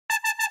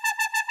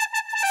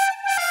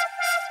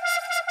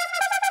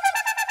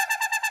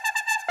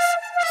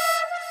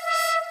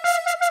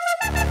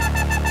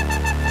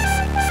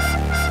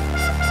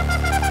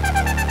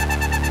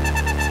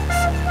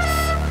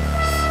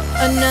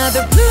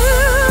Another blue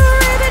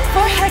ribbon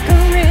for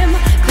Hecarim.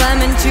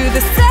 Climb into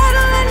the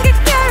saddle and get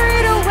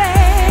carried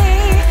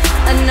away.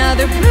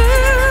 Another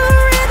blue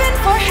ribbon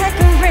for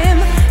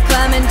Hecarim.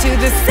 Climb into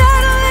the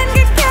saddle and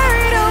get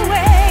carried away.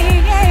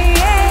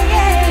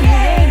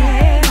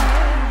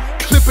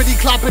 Clippity,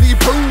 cloppity,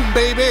 boom,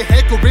 baby.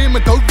 Hecarim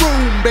with the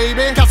room,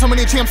 baby. Got so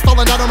many champs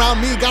falling out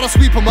around me, gotta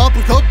sweep them up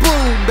with a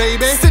broom,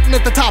 baby. Sitting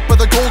at the top of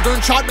the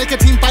golden chart, make a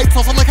team fight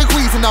salsa like a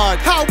Cuisinart.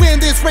 I'll win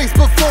this race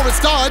before it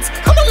starts.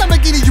 Ima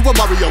Lamborghini, you a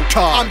Mario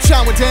Kart. I'm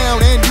chowing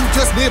down and you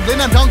just nibblin.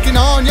 I'm dunking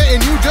on ya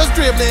and you just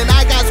dribbling.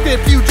 I got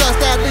script, you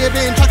just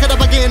ad-libbin. Chuck it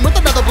up again with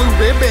another blue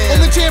ribbon.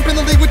 Only champ in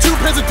the league with 2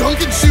 pairs of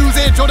Dunkin shoes.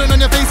 And Jordan on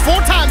your face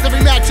 4 times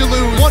every match you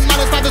lose. 1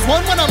 - 5 is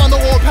 1 when I'm on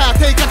the warpath.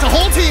 They got your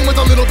whole team with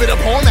a little bit of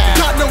porn ass.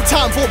 Got no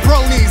time for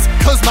bronies,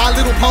 cause my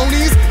little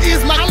ponies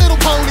is my little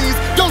ponies.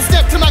 Don't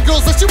step to my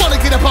girls unless you wanna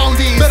get up on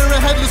these. Better a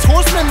headless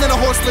horseman than a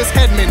horseless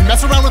headman.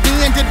 Mess around with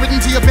me and get ridden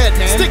to your bed,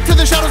 man. Stick to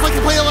the shadows like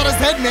you play a lot of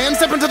dead man.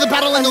 Step into the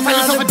battle and you'll find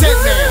yourself a dead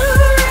man.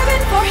 Blue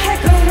ribbon for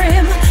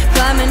Hecarim.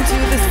 Climb into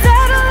the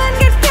saddle and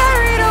get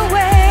carried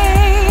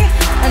away.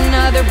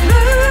 Another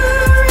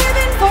blue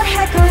ribbon for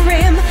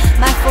Hecarim.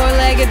 My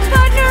 4-legged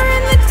partner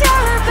in the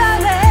terror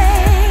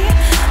ballet.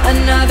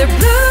 Another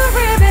blue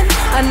ribbon.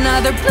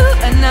 Another blue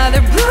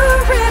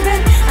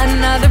ribbon.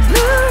 Another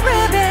blue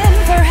ribbon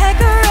for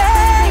Hecarim.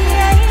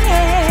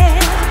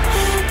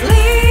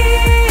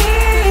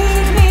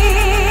 Lead me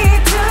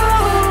to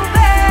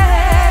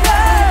battle.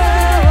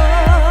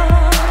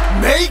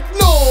 Make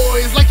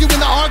noise like you in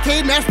the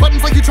arcade. Mash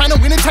buttons like you trying to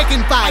win a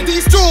Tekken fight. I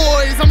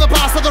destroys, I'm the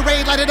boss of the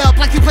raid. Light it up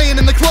like you playing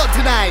in the club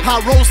tonight.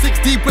 I roll 6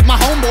 deep with my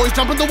homeboys,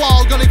 jumping the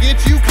wall. Gonna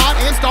get you caught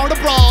and start a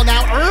brawl.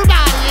 Now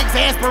everybody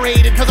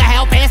exasperated cause of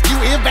how fast you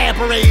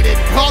evaporated.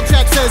 Paul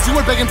Jack says you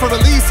were begging for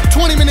release.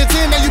 20 minutes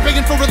in, now you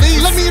begging for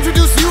release. Let me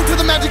introduce you to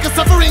the magic of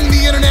suffering.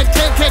 The internet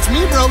can't catch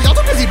me, bro. Y'all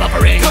too busy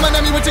buffering. Coming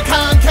at me with your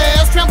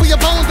Comcast. Trample your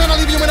bones, then I'll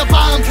leave you in a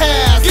bomb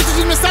cast. Get your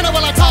team to stand up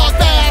while I talk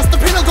fast. The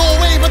pain will go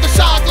away, but the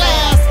shock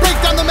lasts.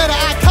 Break down the meta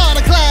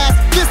iconoclast.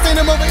 This ain't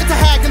a moment, it's a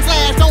hack and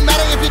slash. Don't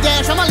matter if you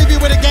dash, I'ma leave you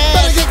with a gash.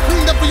 Better get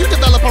cleaned up or you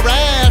develop a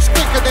rash.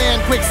 Quicker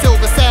than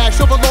Quicksilver Sash.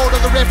 Overlord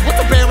of the Rift, what's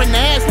a Baron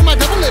Nash? With my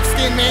double lip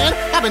skin, man,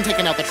 I've been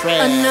taking out the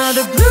trash.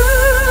 Another blue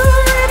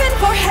ribbon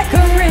for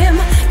Hecarim.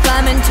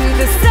 Climb into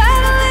the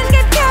saddle and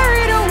get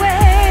carried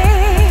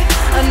away.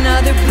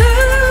 Another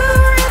blue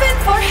ribbon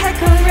for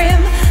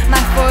Hecarim.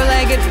 My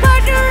 4-legged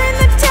partner in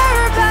the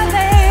terror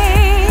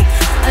ballet.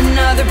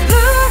 Another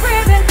blue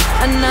ribbon.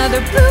 Another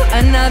blue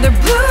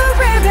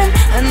ribbon.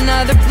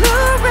 Another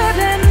blue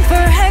ribbon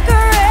for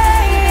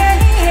Hecarim.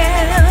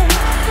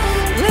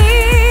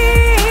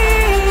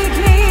 Lead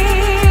me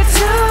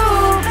to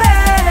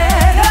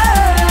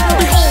battle.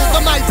 Behold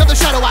the might of the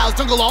Shadow Isles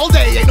jungle all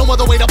day. Ain't no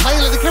other way to play.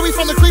 Let the carries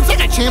from the creeps. I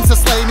got champs to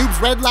slay. Noobs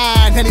red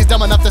line, and he's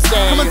dumb enough to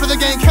stay. Coming for the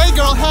gang, hey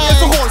girl, hey. It's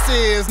the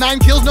horses. 9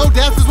 kills, no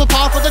deaths is what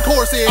par for the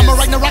course is. I'm a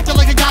Ragnarok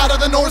like a god of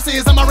the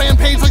Norses. I'm a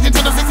rampage like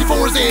Nintendo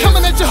 64's is.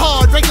 Coming at you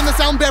hard, breaking the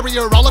sound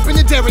barrier. All up in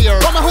your derriere.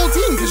 Brought my whole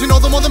team, cause you know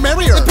the more the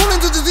merrier. Like pulling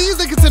to disease,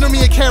 they consider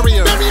me a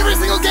carrier. Bury every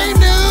single game,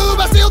 noob,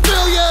 I still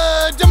thrill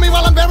ya. Dumb me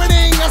while I'm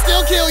burying, I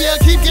still kill ya.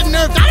 Keep getting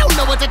nerfed, I don't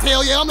know what to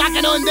tell ya. I'm like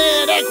an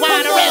undead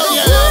equine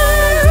Aurelia.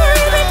 Blue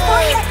ribbon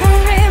for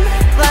Hecarim.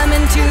 Climb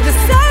into the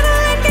saddle.